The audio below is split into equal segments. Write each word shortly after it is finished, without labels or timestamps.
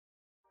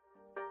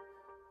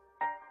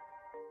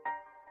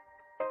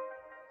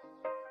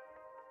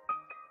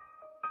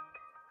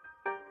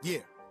Yeah.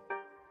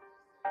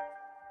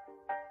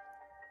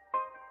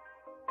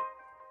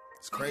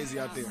 It's crazy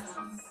out there.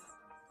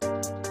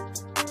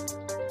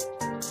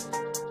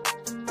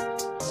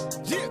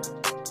 Yeah.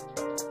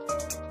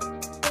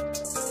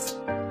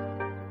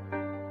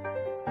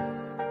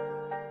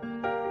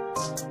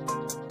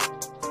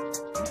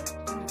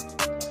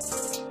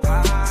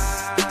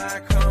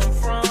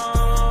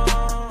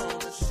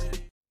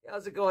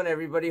 How's it going,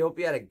 everybody? Hope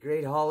you had a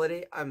great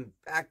holiday. I'm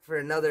back for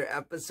another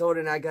episode,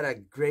 and I got a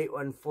great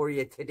one for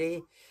you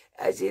today.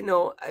 As you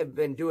know, I've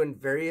been doing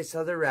various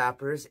other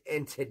rappers,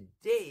 and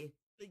today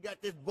they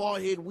got this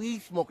bald-head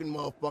weed-smoking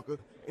motherfucker,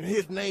 and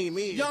his name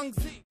is Young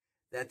Zee.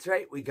 That's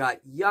right, we got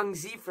Young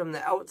Zee from the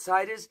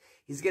Outsidaz.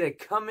 He's going to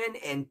come in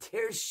and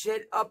tear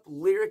shit up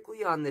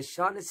lyrically on the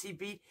Shawneci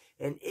beat,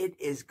 and it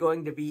is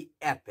going to be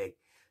epic.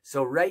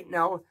 So right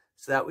now,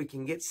 so that we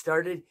can get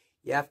started,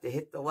 you have to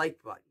hit the like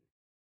button.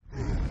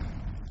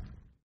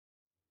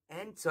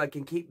 And so I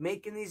can keep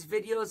making these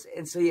videos,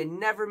 and so you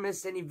never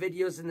miss any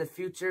videos in the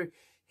future,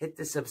 hit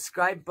the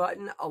subscribe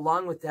button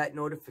along with that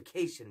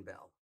notification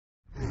bell.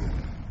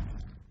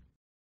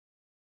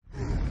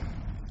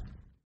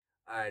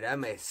 Alright,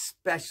 I'm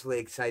especially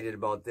excited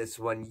about this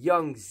one.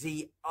 Young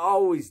Zee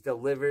always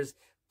delivers.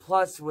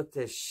 Plus, with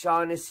the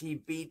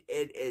Shawneci beat,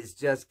 it is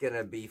just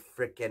gonna be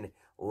freaking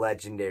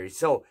legendary.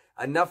 So,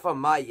 enough of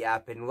my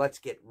yapping. Let's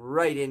get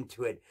right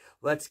into it.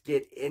 Let's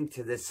get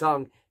into the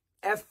song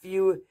F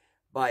You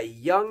by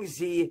Young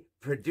Zee,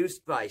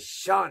 produced by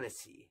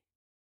Shawneci.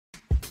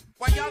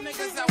 While y'all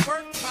niggas at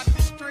work, about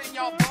to strain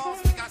y'all balls,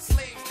 we got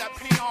slaves that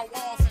paint our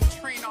walls and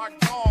train our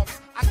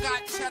dogs. I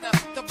got cheddar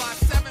to buy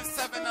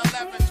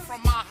 7-11s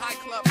from my high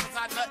club, cause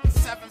I nut in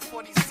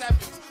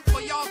 747s.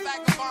 For y'all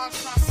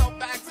vagabonds trying to sell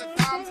bags of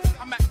dimes,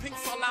 I'm at Pink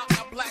Soul out in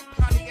a black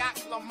Pontiac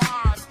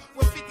Lamars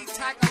with 50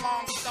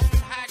 tag-alongs, stuffing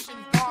hash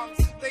and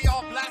bongs. They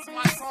all blast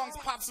my songs,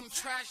 pop some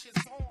trash,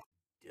 it's on.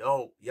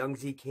 Dope. Young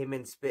Zee came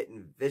in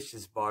spitting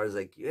vicious bars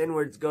like, you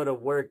inwards go to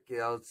work, you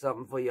know,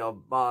 something for your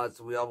boss.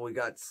 We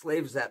got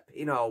slaves that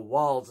paint our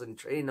walls and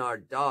train our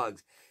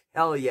dogs.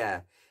 Hell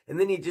yeah. And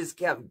then he just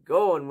kept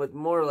going with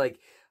more like,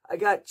 I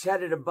got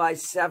cheddar to buy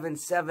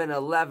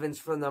 7-11s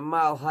from the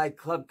Mile High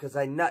Club because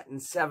I nut in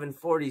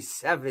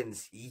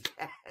 747s.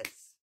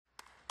 Yes.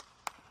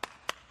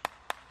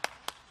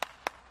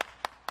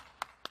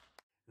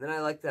 Then I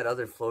like that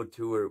other flow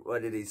too, or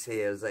what did he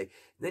say? It was like,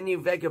 then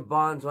you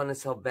vagabonds want to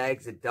sell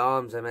bags of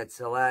doms. I'm at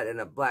Salat in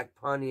a black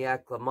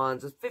Pontiac Le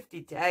Mans with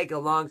 50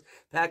 tag-alongs,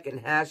 packing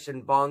hash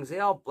and bongs. They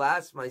all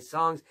blast my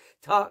songs,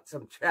 talk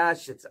some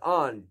trash, it's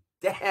on.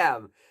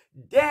 Damn,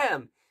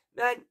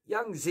 man,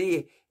 Young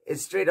Zee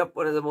is straight up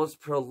one of the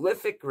most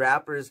prolific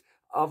rappers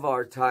of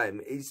our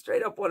time. He's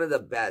straight up one of the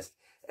best.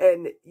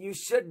 And you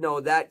should know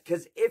that,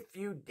 because if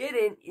you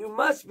didn't, you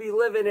must be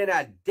living in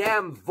a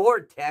damn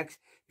vortex,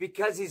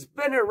 because he's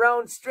been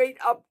around straight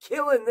up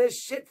killing this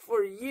shit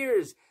for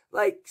years.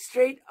 Like,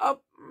 straight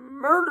up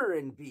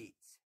murdering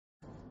beats.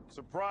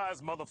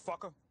 Surprise,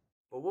 motherfucker.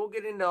 But we'll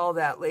get into all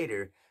that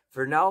later.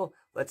 For now,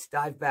 let's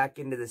dive back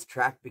into this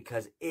track,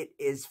 because it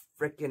is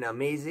freaking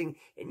amazing.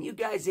 And you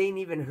guys ain't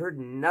even heard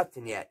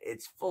nothing yet.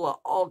 It's full of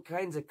all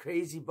kinds of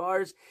crazy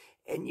bars,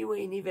 and you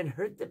ain't even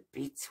heard the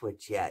beat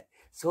switch yet.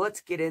 So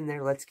let's get in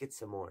there, let's get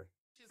some more.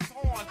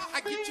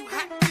 I get you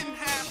hacked in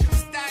half and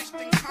stashed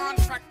in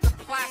contract to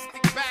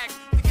plastic bags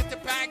to get the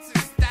bags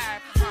and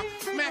stab.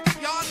 Man,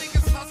 y'all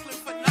niggas hustling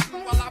for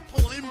nothing while I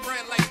pull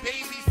inbred like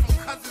babies from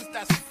cousins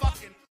that's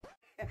fucking.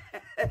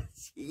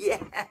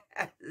 Yes.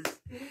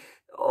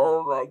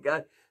 Oh my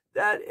God.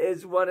 That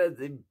is one of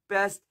the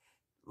best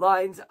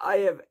lines I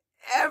have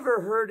ever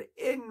heard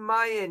in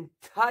my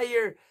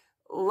entire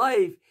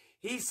life.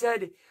 He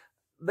said,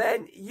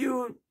 man,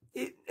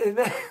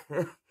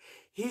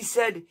 he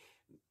said,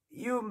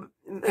 you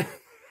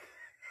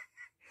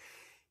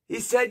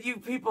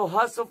people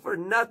hustle for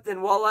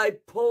nothing while I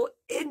pull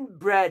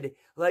inbred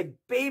like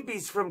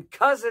babies from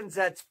cousins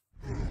that's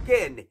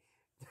f***ing.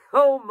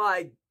 Oh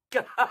my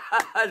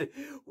God.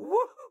 Woo.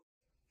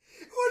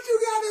 What you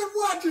got him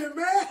watching,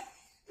 man?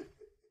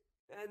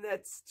 And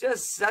that's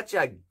just such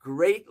a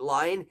great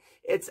line.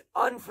 It's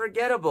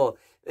unforgettable.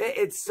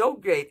 It's so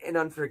great and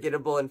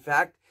unforgettable, in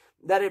fact,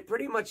 that it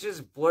pretty much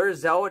just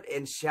blurs out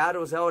and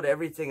shadows out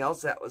everything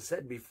else that was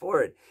said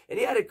before it. And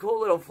he had a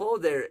cool little flow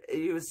there.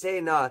 He was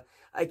saying, I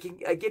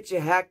get you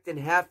hacked in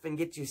half and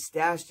get you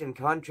stashed in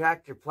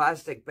contractor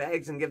plastic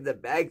bags and give the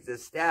bags a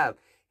stab.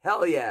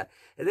 Hell yeah.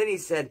 And then he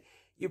said,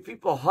 you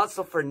people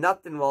hustle for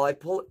nothing while I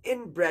pull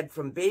inbred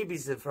from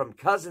babies and from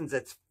cousins.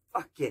 It's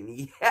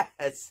fucking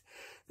yes.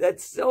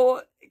 That's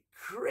so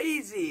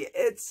crazy.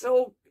 It's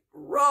so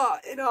raw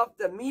and off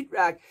the meat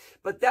rack,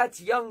 but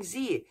that's Young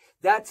Zee.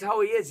 That's how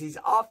he is. He's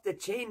off the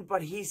chain,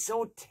 but he's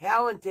so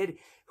talented.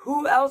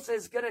 Who else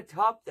is going to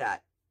top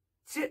that?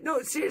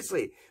 No,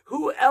 seriously.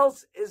 Who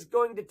else is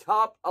going to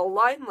top a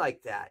line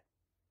like that?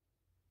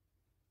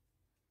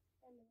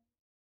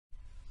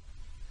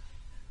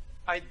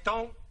 I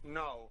don't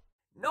know.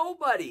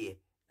 Nobody.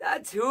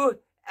 That's who.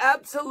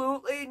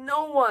 Absolutely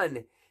no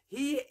one.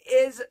 He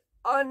is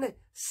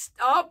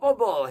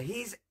unstoppable.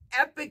 He's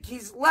epic.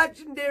 He's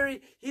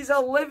legendary. He's a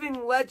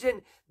living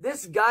legend.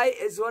 This guy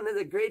is one of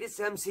the greatest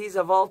MCs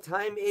of all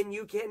time, and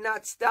you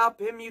cannot stop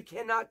him. You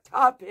cannot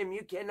top him.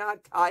 You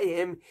cannot tie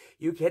him.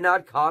 You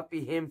cannot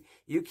copy him.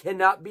 You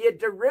cannot be a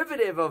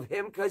derivative of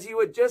him because you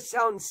would just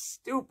sound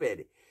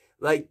stupid.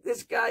 Like,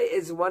 this guy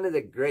is one of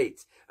the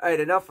greats. All right,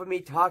 enough of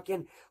me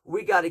talking.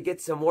 We got to get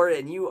some more,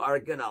 and you are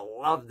going to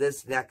love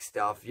this next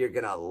stuff. You're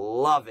going to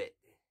love it.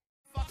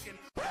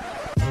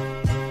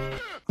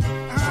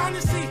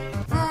 Honestly,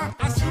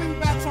 I swing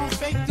bats on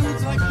fake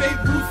dudes like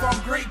Babe Ruth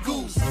on Grey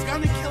Goose.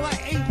 Gonna kill her,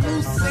 ain't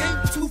loose,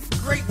 same tooth,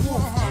 great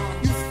wolf.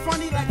 You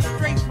funny like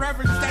straight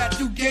reverends that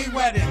do gay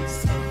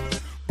weddings.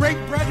 Break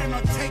bread and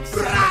or take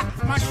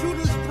sack. My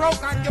shooter's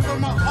broke, I give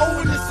him a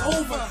O and it's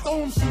over.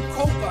 Throw him some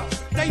coca.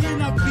 They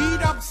in a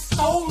beat up,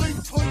 stolen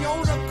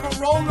Toyota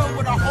Corolla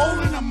with a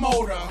hole in the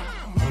motor.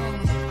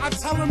 I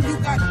tell him you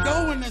got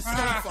dough in the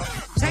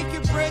sofa. Take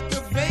your bread to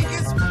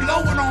Vegas,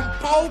 blow it on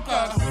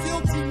poker.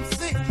 SEAL Team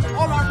 6,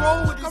 all I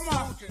roll with is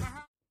smoking.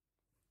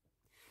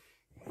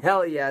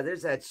 Hell yeah,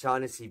 there's that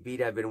Shawneci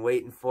beat I've been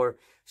waiting for.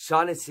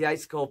 Shawneci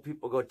Ice Cold,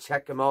 people go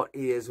check him out.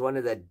 He is one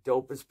of the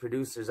dopest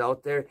producers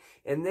out there.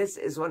 And this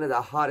is one of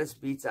the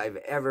hottest beats I've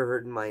ever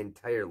heard in my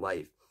entire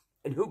life.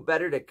 And who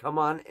better to come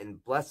on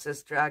and bless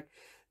this track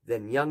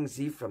than Young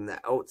Zee from the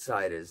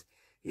Outsidaz.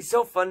 He's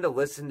so fun to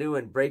listen to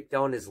and break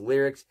down his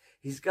lyrics.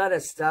 He's got a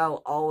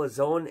style all his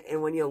own.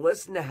 And when you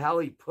listen to how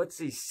he puts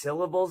these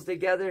syllables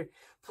together,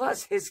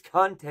 plus his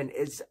content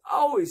is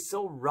always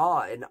so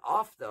raw and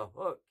off the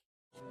hook.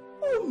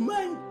 Oh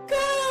my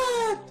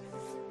God!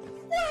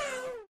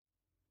 Wow!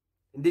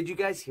 And did you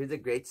guys hear the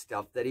great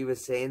stuff that he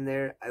was saying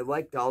there? I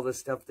liked all the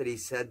stuff that he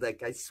said.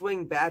 Like, I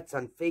swing bats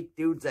on fake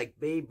dudes like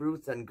Babe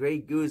Ruth on Grey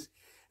Goose.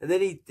 And then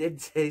he did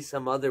say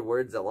some other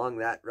words along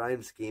that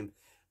rhyme scheme.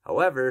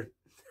 However,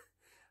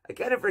 I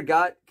kind of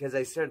forgot because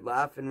I started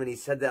laughing when he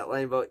said that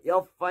line about,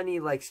 y'all funny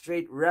like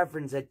straight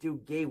reverends that do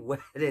gay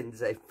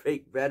weddings. I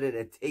break bread and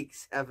it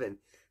takes 7.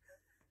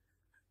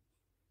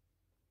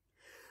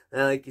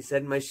 Like you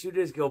said, my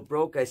shooters go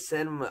broke. I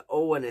send them an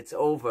O and it's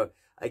over.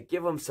 I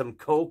give them some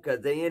coca.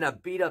 They in a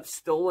beat-up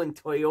stolen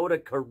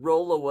Toyota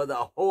Corolla with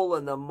a hole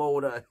in the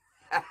motor.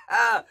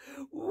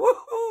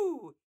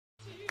 Woohoo!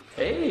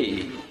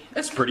 Hey,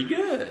 that's pretty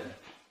good.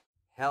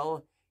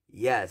 Hell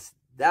yes,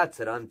 that's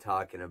what I'm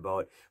talking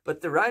about.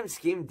 But the rhyme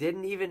scheme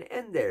didn't even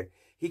end there.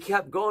 He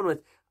kept going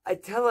with, I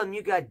tell him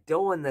you got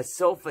dough on the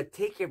sofa.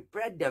 Take your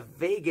bread to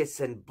Vegas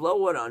and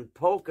blow it on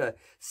polka.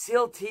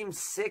 SEAL Team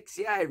 6,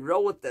 yeah, I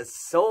roll with the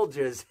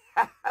soldiers.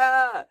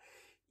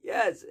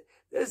 Yes,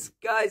 this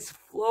guy's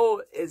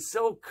flow is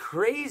so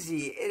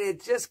crazy and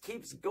it just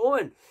keeps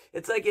going.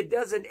 It's like it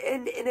doesn't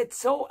end and it's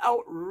so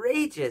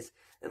outrageous.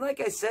 And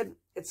like I said,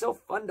 it's so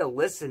fun to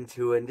listen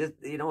to and just,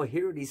 you know,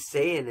 hear what he's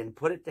saying and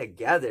put it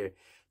together.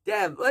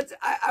 Damn,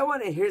 I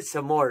want to hear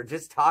some more.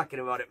 Just talking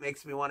about it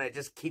makes me want to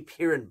just keep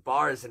hearing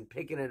bars and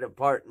picking it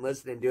apart and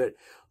listening to it.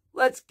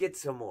 Let's get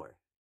some more.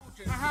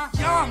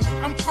 Young,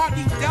 I'm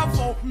Cardi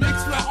Devil,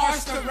 mixed with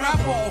Arch the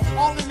Rebel.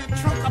 All in the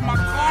trunk of my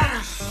car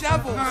is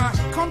shovel.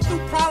 Come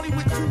through probably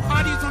with 2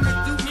 hotties on the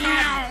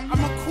Ducati.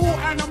 I'm a cool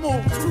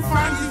animal, 2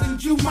 Fonzies and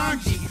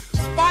Jumanji.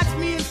 Spots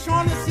me and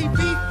Shawneci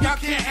beat, y'all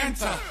can't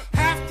enter.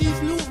 Half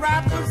these new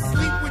rappers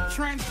sleep with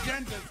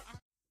transgenders.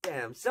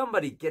 Damn,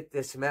 somebody get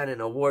this man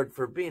an award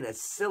for being a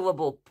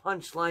syllable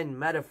punchline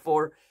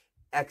metaphor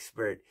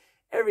expert.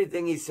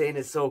 Everything he's saying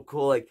is so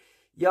cool, like,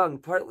 young,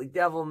 partly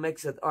devil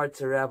mixed with Arch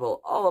the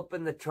Rebel, all up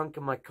in the trunk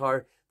of my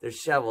car, there's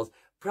shovels.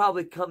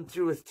 Probably come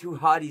through with 2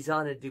 hotties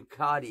on a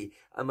Ducati.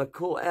 I'm a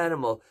cool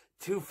animal,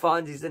 2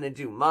 Fonzies and a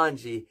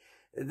Jumanji.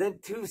 And then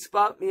 2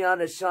 spot me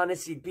on a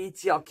Shawneci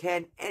beats, y'all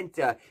can't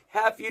enter.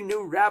 Half you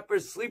new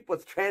rappers sleep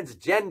with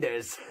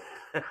transgenders.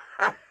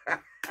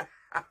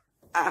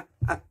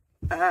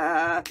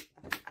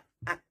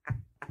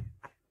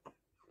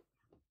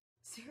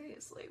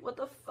 Seriously, what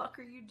the fuck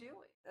are you doing?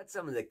 That's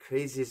some of the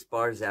craziest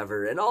bars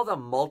ever. And all the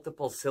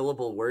multiple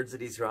syllable words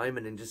that he's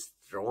rhyming and just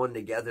throwing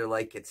together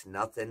like it's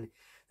nothing.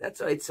 That's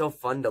why it's so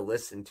fun to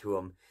listen to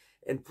him.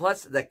 And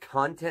plus, the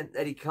content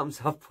that he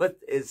comes up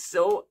with is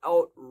so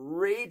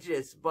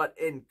outrageous but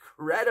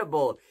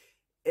incredible.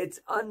 It's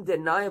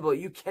undeniable.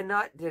 You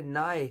cannot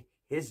deny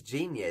his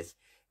genius.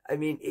 I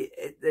mean,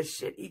 the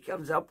shit he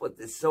comes up with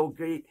is so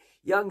great.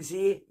 Young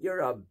Zee,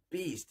 you're a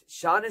beast.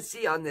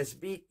 Shawneci on this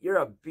beat, you're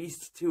a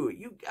beast too.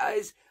 You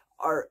guys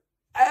are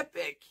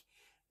epic.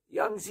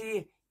 Young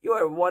Zee, you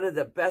are one of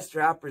the best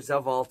rappers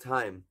of all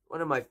time.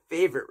 One of my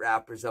favorite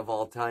rappers of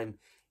all time.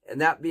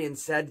 And that being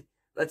said,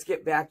 let's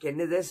get back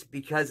into this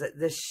because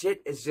this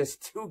shit is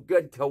just too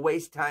good to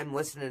waste time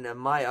listening to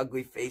my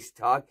ugly face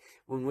talk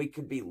when we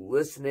could be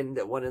listening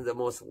to one of the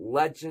most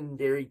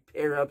legendary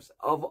pair-ups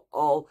of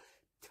all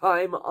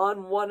time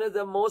on one of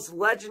the most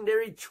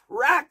legendary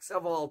tracks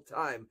of all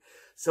time.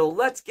 So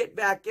let's get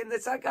back in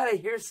this. I gotta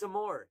hear some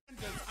more.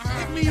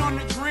 Hit me on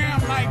the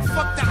gram like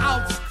fuck the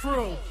Outs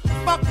crew.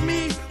 Fuck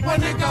me, well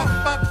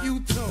nigga, fuck you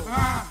too.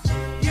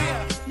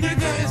 Yeah,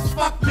 nigga is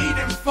fuck me,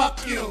 then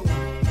fuck you.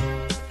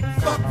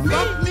 Fuck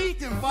me,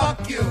 then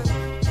fuck you.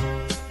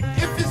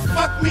 If it's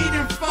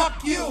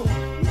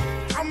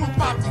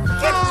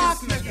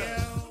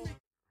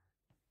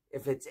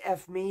If it's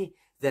F me,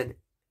 then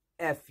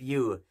F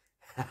you.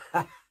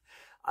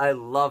 I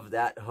love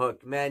that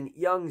hook, man.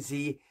 Young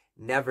Zee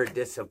never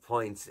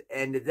disappoints.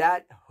 And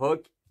that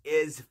hook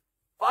is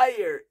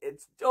fire.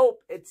 It's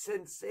dope. It's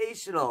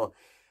sensational.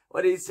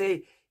 What do you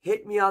say?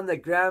 Hit me on the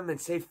gram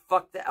and say,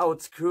 fuck the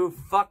Outs crew.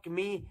 Fuck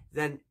me,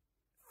 then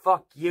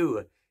fuck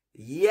you.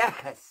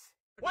 Yes.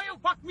 Why you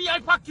fuck me? I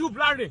fuck you,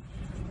 bloody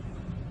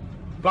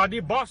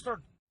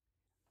bastard.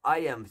 I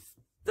am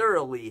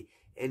thoroughly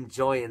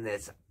enjoying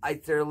this. I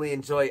thoroughly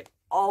enjoy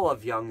all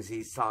of Young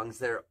Zee's songs.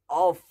 They're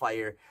all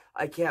fire.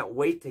 I can't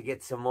wait to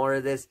get some more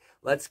of this.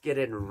 Let's get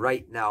in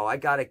right now. I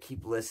gotta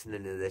keep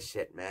listening to this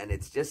shit, man.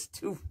 It's just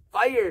too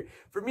fire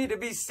for me to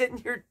be sitting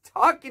here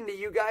talking to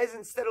you guys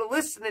instead of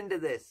listening to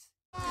this.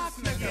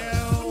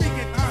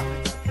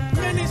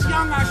 Man, it's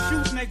young, I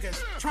shoot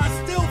niggas. Try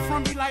to steal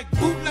from me like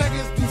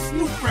bootleggers do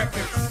Snoop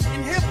records.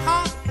 In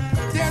hip-hop,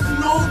 there's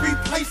no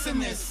replacing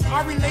this.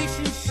 Our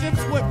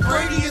relationships with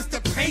Brady is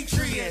the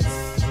Patriots.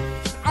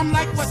 I'm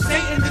like what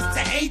Satan is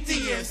to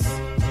atheists.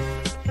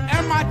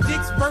 And my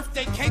dick's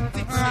birthday cake the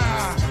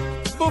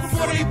chicks.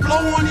 Before they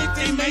blow on it,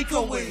 they make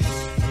a wish.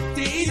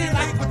 They eat it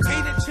like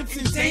potato chips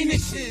and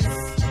Danishes.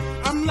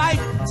 I'm like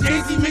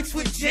Jay-Z mixed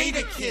with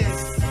Jada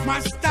Kiss. My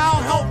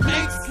style helped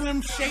make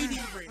Slim Shady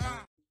rich.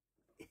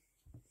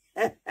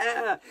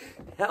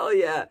 Hell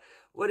yeah.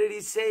 What did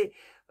he say?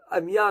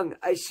 I'm young,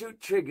 I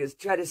shoot triggers,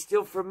 try to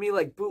steal from me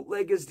like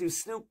bootleggers do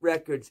Snoop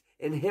records.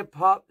 In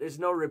hip-hop, there's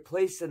no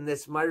replacing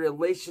this. My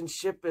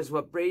relationship is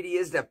what Brady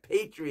is to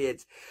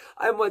Patriots.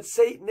 I'm what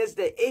Satan is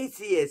to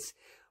atheists.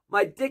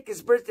 My dick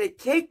is birthday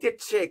cake to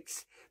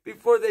chicks.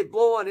 Before they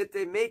blow on it,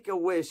 they make a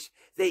wish.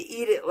 They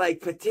eat it like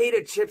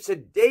potato chips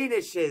and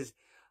Danishes.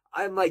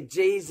 I'm like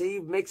Jay-Z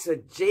mixed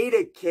with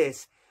Jada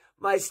Kiss.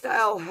 My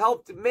style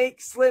helped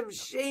make Slim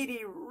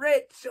Shady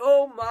rich.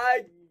 Oh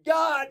my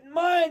God,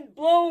 mind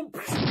blown.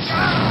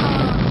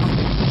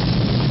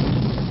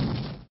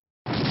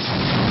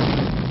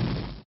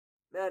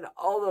 Man,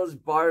 all those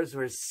bars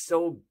were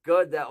so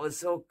good. That was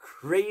so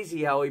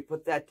crazy how he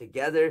put that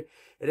together.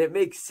 And it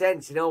makes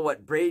sense, you know,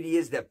 what Brady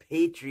is to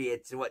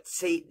Patriots and what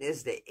Satan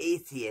is to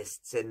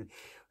atheists. And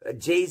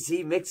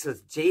Jay-Z mixed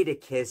with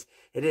Jadakiss,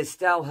 and his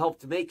style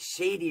helped make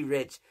Shady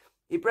rich.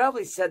 He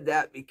probably said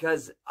that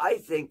because I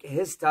think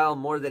his style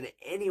more than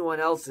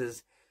anyone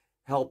else's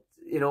helped,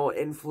 you know,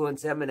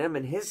 influence Eminem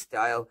and his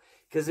style.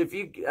 Because if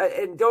you,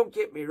 and don't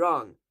get me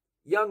wrong,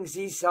 Young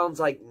Zee sounds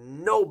like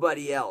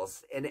nobody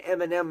else, and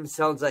Eminem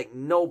sounds like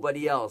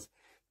nobody else.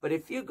 But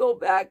if you go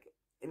back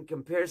and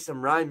compare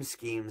some rhyme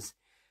schemes,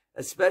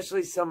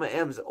 especially some of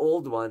M's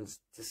old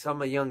ones to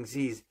some of Young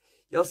Zee's,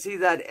 you'll see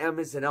that M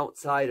is an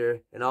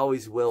outsider and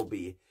always will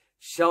be.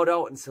 Shout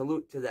out and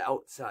salute to the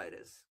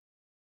Outsidaz.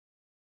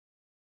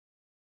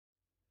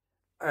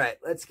 Alright,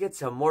 let's get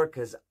some more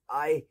because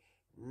I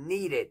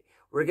need it.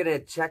 We're going to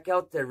check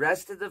out the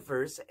rest of the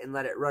verse and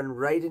let it run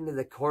right into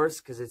the chorus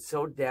because it's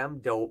so damn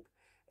dope.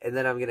 And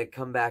then I'm going to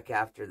come back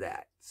after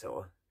that.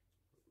 So,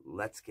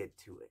 let's get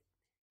to it.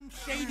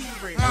 Shady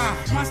rich.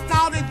 My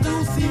style that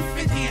dude see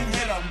 50 and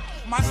hit him.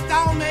 My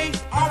style made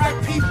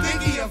R.I.P.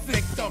 Biggie a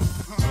victim.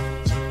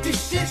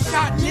 This shit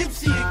shot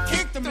Nipsey and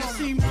kicked him. It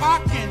seemed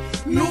Pac in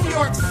New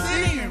York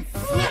City and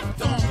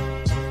flipped him.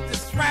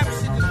 This rap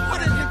shit is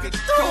what a nigga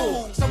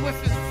do. So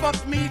if it's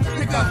fuck me,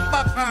 nigga,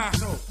 fuck me.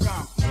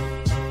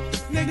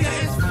 Nigga,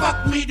 it's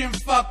fuck me, then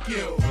fuck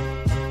you.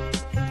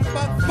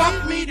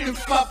 Fuck me, then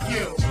fuck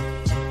you.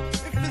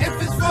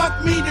 If it's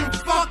fuck me, then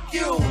fuck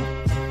you.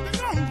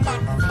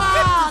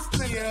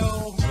 Fuck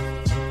you.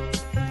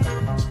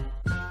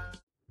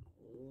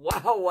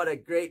 Wow, what a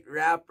great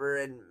rapper.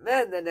 And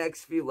man, the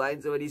next few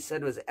lines of what he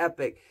said was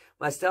epic.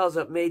 My style's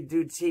what made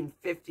dude seen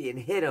 50 and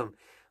hit him.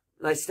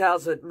 My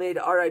style's what made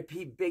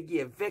R.I.P.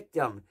 Biggie a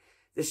victim.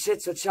 The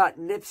shit's what shot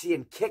Nipsey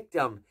and kicked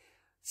him.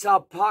 Saw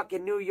Pac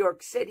in New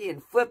York City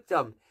and flipped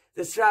him.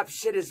 This rap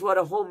shit is what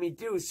a homie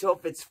do. So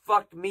if it's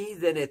fuck me,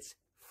 then it's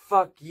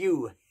fuck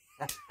you.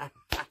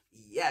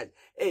 Yes.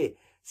 Hey,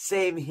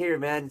 same here,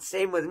 man.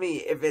 Same with me.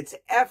 If it's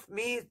F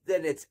me,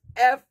 then it's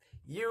F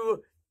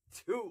you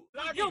too.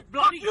 You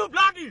bloody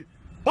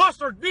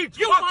bastard bitch.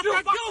 Fuck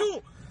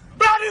you.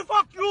 Bloody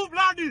fuck you,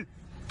 bloody.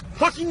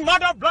 Fucking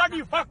mother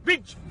bloody fuck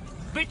bitch.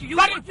 Bitch, you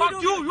bloody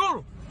fuck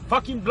you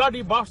fucking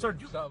bloody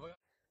bastard.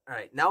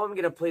 Alright, now I'm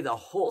going to play the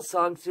whole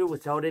song through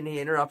without any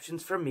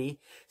interruptions from me,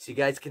 so you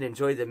guys can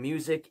enjoy the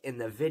music in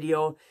the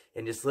video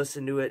and just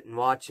listen to it and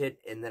watch it,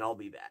 and then I'll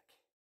be back.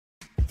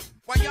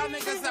 While y'all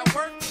niggas at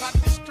work, about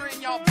to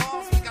strain y'all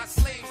balls, we got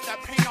slaves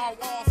that paint our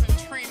walls and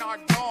train our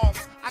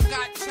dogs. I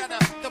got cheddar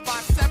to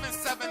buy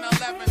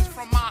 7-11s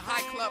from my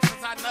high club,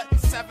 cause I nut in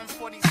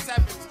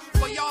 747s.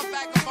 For y'all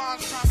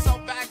vagabonds trying to sell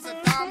bags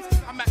of dimes,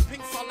 I'm at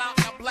Pink Soul out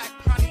in a black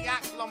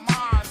Pontiac Le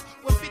Mans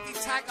with 50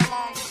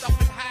 tag-alongs,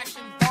 stuffing hash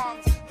and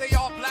bongs. They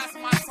all blast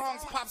my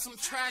songs, pop some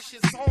trash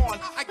is on.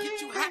 I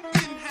get you hacked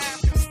in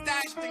half and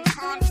stashed in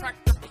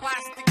contractor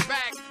plastic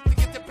bags to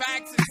get the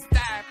bags and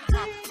stab.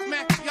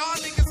 Man, y'all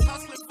niggas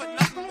hustling for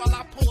nothing while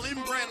I pull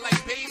inbred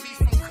like babies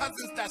from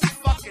cousins that's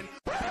fucking.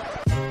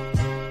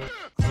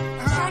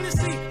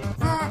 Honestly,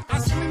 I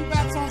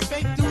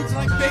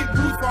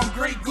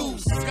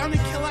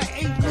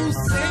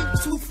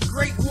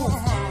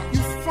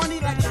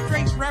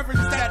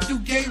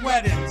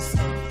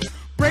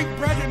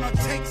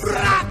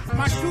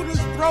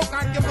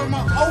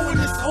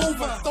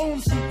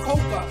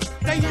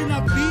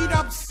straight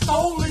up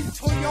stolen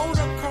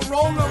Toyota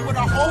Corolla with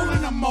a hole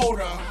in the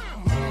motor.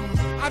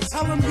 I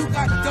tell him you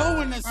got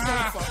dough in the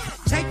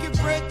sofa. Take your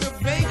bread to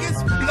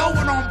Vegas, blow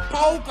it on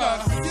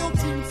poker. Still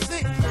Team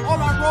 6, all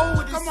I roll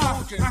with is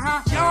soldiers.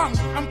 Young,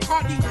 I'm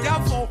Cardi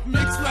Devil,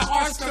 mixed with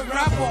Oscar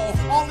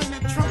Rebel. All in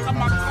the trunk of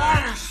my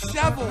car is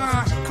shovel.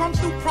 Come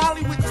through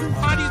probably with 2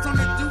 hotties on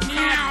the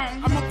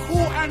Ducati. I'm a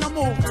cool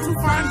animal, 2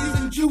 Fonzies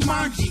and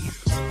Jumanji.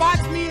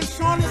 Spots me and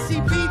Shawneci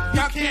beat,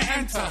 y'all can't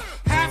enter.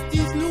 Half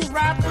these new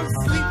rappers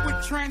sleep with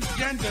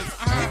transgenders.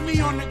 Hit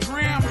me on the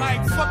gram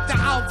like fuck the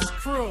Outs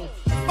crew.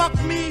 Fuck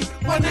me,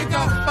 well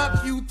nigga,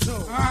 fuck you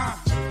too.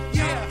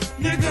 Yeah,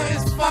 nigga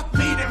is fuck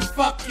me, then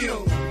fuck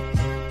you.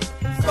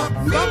 Fuck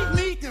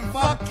me, then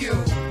fuck you.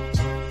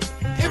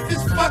 If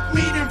it's fuck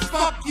me, then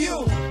fuck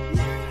you.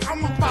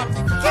 I'm about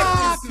to get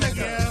this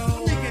nigga.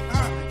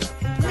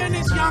 Man,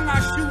 it's young, I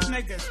shoot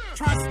niggas.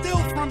 Try to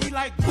steal from me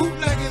like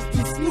bootleggers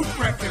do Snoop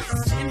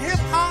records. In hip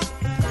hop,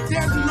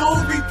 there's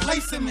no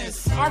replacing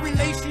this. Our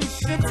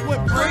relationships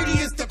with Brady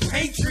is the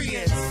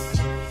Patriots.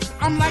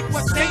 I'm like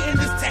what Satan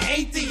is to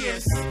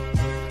atheists.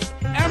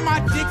 And my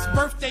dick's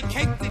birthday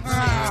cake to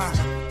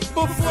cheese.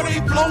 Before they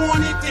blow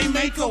on it, they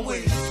make a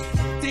wish.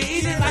 They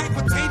eat it like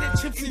potato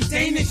chips and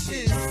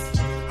Danishes.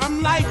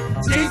 I'm like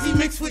Jay-Z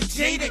mixed with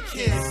Jada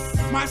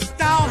Kiss. My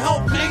style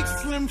help make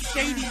Slim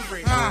Shady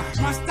rich.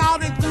 My style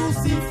that dudes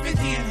see 50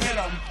 and hit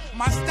him.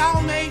 My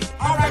style made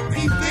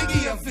R.I.P.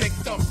 Biggie a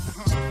victim.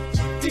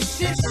 This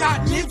shit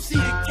shot Nipsey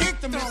and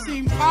kicked him. It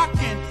seemed Pac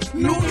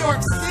in New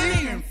York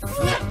City and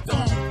flipped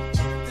him.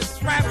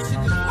 This rap shit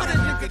is what a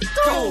nigga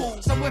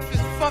do. So if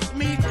it's fuck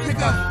me,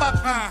 nigga, fuck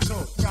me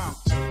too.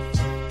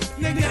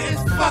 Nigga,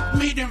 it's fuck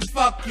me, then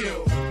fuck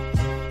you.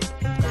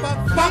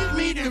 Fuck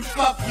me, then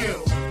fuck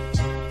you.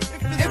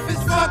 If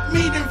it's fuck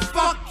me, then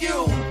fuck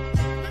you.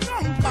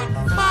 I'm about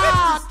to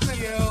fuck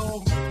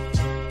you.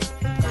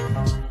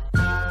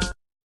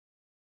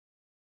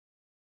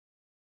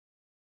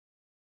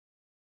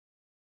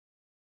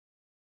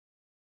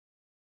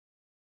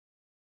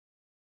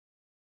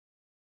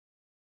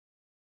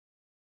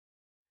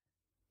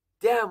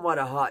 Damn, what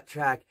a hot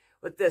track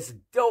with this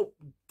dope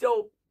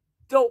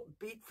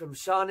beat from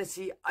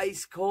Shawneci,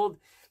 Ice Cold,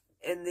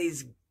 and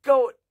these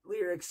goat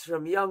lyrics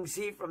from Young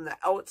Zee from the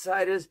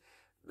Outsidaz.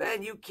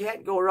 Man, you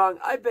can't go wrong.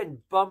 I've been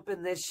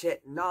bumping this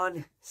shit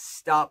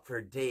non-stop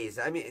for days.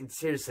 I mean,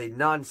 seriously,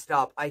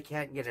 non-stop. I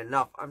can't get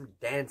enough. I'm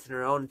dancing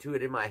around to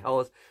it in my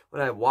house,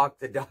 when I walk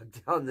the dog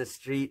down the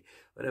street,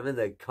 when I'm in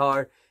the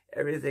car,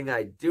 everything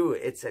I do.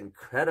 It's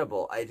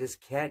incredible. I just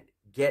can't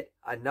get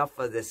enough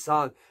of this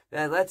song.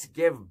 Man, let's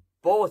give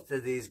both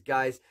of these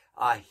guys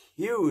a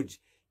huge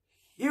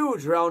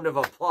round of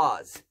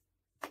applause.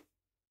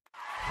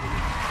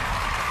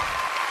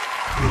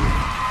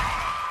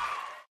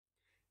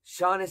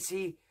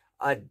 Shawneci,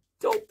 a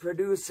dope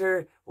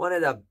producer, one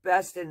of the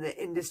best in the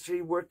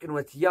industry, working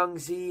with Young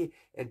Zee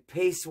and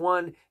Pace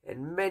One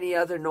and many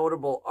other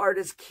notable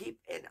artists. Keep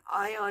an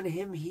eye on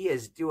him. He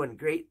is doing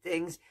great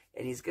things,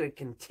 and he's going to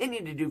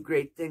continue to do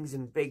great things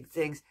and big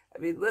things. I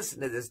mean, listen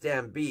to this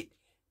damn beat.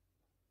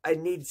 I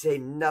need say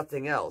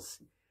nothing else.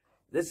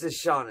 This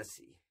is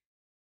Shawneci.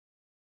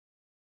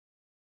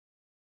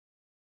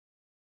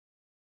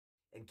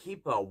 And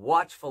keep a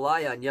watchful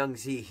eye on Young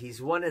Zee.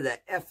 He's one of the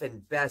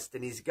effing best,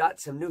 and he's got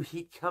some new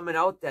heat coming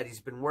out that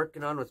he's been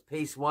working on with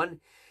Pace One,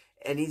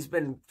 and he's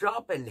been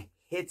dropping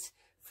hits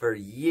for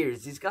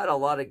years. He's got a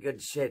lot of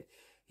good shit.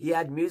 He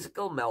had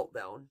Musical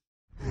Meltdown.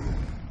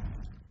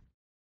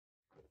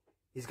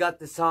 He's got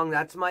the song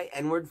That's My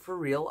N-Word For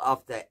Real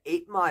off the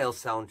 8 Mile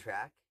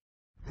soundtrack.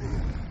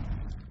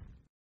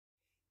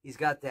 He's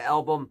got the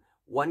album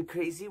One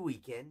Crazy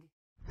Weekend.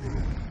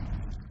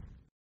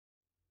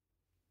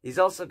 He's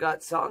also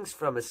got songs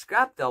from a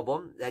scrapped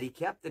album that he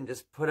kept and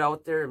just put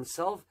out there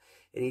himself.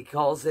 And he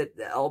calls it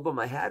the album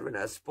I had when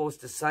I was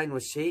supposed to sign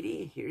with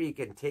Shady. Here you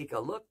can take a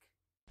look.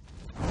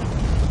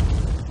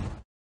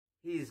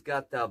 He's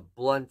got the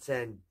Blunts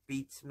and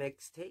Beats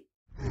mixtape.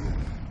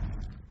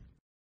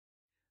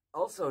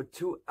 Also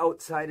 2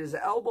 Outsidaz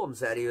albums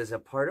that he was a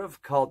part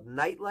of called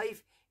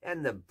Nightlife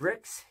and The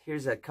Bricks.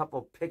 Here's a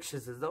couple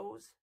pictures of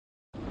those.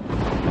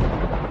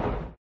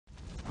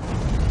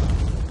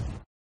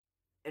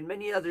 And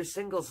many other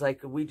singles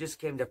like We Just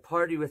Came to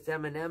Party with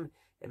Eminem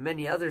and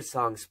many other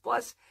songs.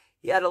 Plus,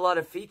 he had a lot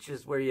of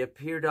features where he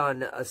appeared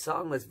on a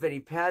song with Vinnie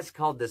Paz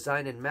called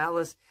Design and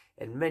Malice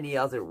and many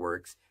other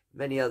works,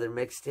 many other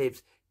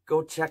mixtapes.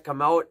 Go check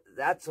them out.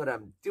 That's what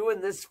I'm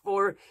doing this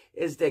for,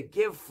 is to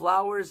give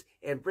flowers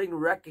and bring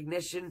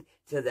recognition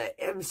to the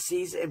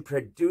MCs and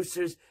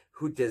producers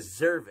who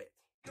deserve it.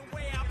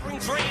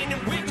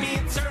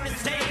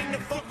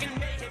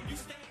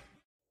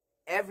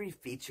 Every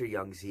feature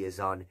Young Zee is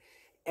on,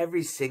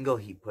 every single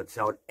he puts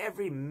out,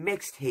 every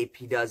mixtape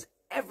he does,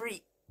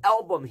 every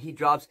album he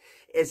drops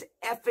is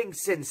effing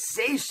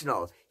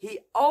sensational. He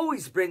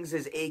always brings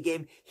his A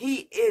game.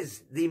 He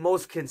is the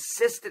most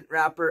consistent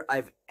rapper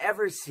I've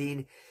ever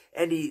seen.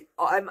 And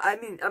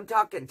I'm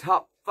talking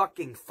top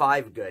fucking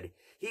 5 good.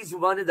 He's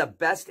one of the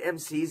best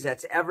MCs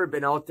that's ever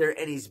been out there,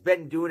 and he's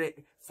been doing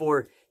it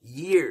for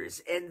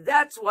years. And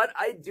that's what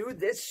I do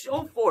this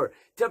show for,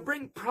 to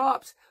bring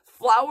props,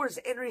 flowers,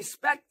 and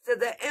respect to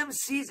the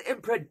MCs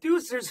and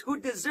producers who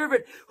deserve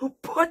it, who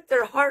put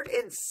their heart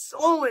and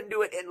soul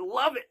into it and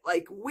love it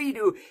like we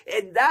do.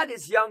 And that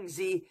is Young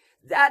Zee.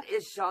 That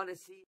is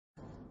Shawneci.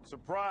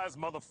 Surprise,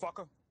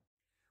 motherfucker.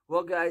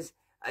 Well, guys,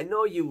 I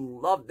know you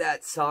love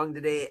that song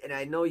today, and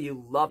I know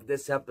you love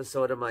this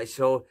episode of my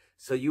show,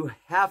 so you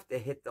have to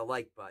hit the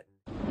like button.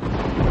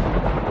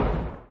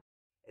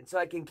 And so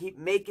I can keep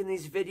making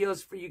these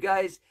videos for you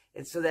guys,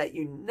 and so that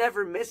you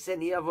never miss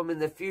any of them in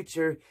the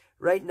future,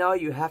 right now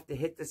you have to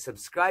hit the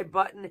subscribe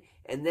button,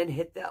 and then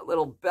hit that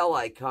little bell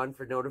icon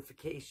for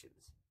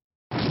notifications.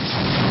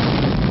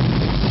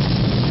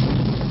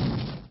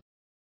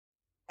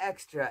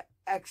 Extra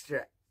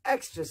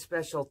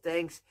special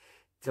thanks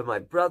to my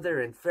brother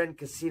and friend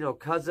Casino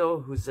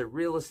Cuzzo, who's the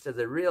realest of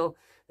the real.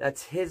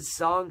 That's his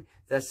song,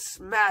 the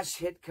smash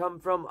hit come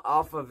from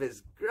off of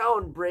his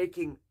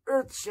groundbreaking,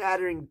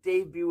 earth-shattering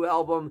debut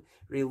album,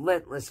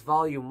 Relentless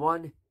Volume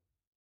 1.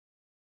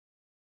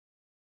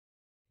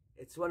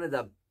 It's one of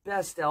the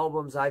best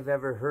albums I've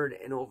ever heard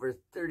in over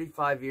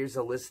 35 years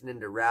of listening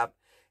to rap.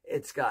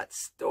 It's got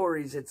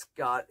stories, it's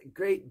got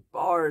great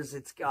bars,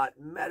 it's got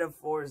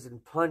metaphors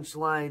and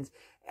punchlines.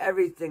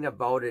 Everything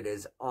about it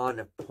is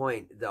on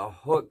point. The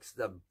hooks,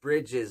 the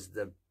bridges,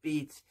 the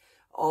beats,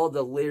 all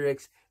the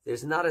lyrics.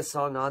 There's not a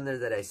song on there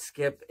that I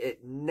skip.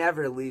 It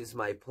never leaves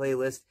my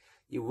playlist.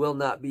 You will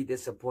not be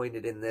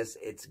disappointed in this.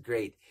 It's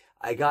great.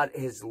 I got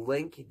his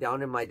link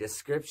down in my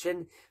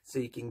description, so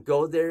you can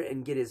go there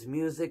and get his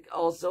music.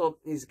 Also,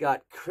 he's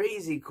got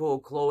crazy cool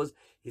clothes.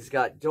 He's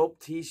got dope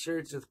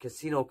t-shirts with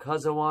Casino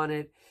Cuzzo on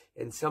it,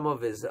 and some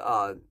of his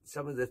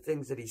some of the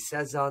things that he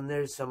says on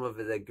there, some of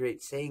the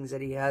great sayings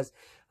that he has.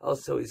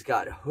 Also, he's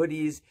got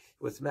hoodies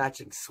with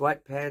matching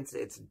sweatpants.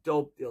 It's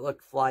dope. They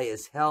look fly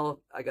as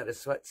hell. I got a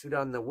sweatsuit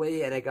on the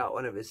way, and I got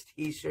one of his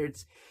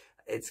t-shirts.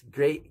 It's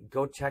great.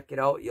 Go check it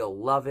out. You'll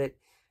love it.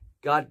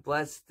 God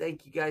bless.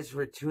 Thank you guys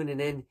for tuning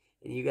in,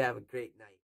 and you have a great night.